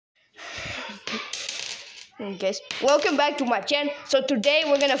Hey guys, welcome back to my channel. So today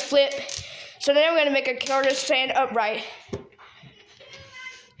we're gonna flip. So then we're gonna make a character stand upright.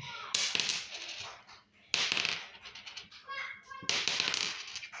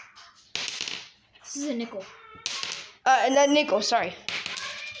 This is a nickel. Not nickel. Sorry.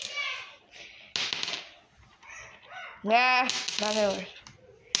 Nah, not really.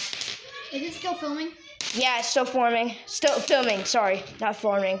 Is it still filming? Yeah, it's still forming. Still filming. Sorry, not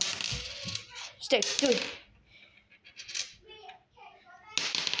forming. Stick, do it.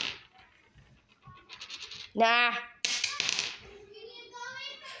 Nah.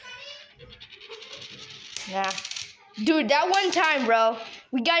 Nah. Dude, that one time, bro.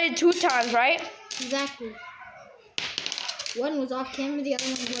 We got it 2 times, right? Exactly. One was off camera, the other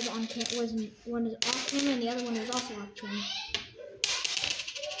one was on one was off camera, and the other one was also off camera.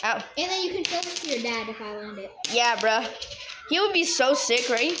 Ow. And then you can show this to your dad if I land it. Yeah, bro. He would be so sick,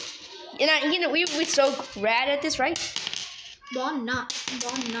 right? We would be so rad at this, right? But I'm not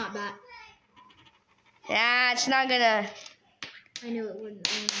bad. Nah, it's not gonna. I knew it wouldn't.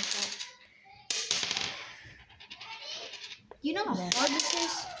 I knew that. You know how hard this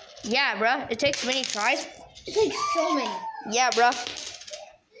is? Yeah, bro. It takes many tries. It takes so many. Yeah, bro.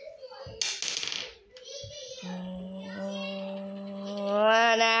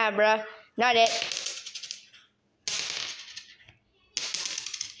 Nah, bro. Not it.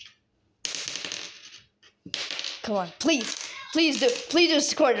 Come on, please. Please do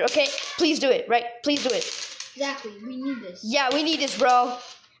this quarter, okay? Please do it, right? Please do it. Exactly. We need this. Yeah, we need this, bro.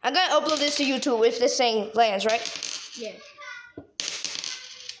 I'm gonna upload this to YouTube if this thing lands, right? Yeah.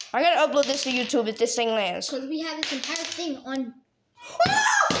 I'm gonna upload this to YouTube if this thing lands. Because we have this entire thing on.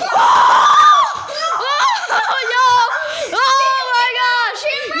 Oh,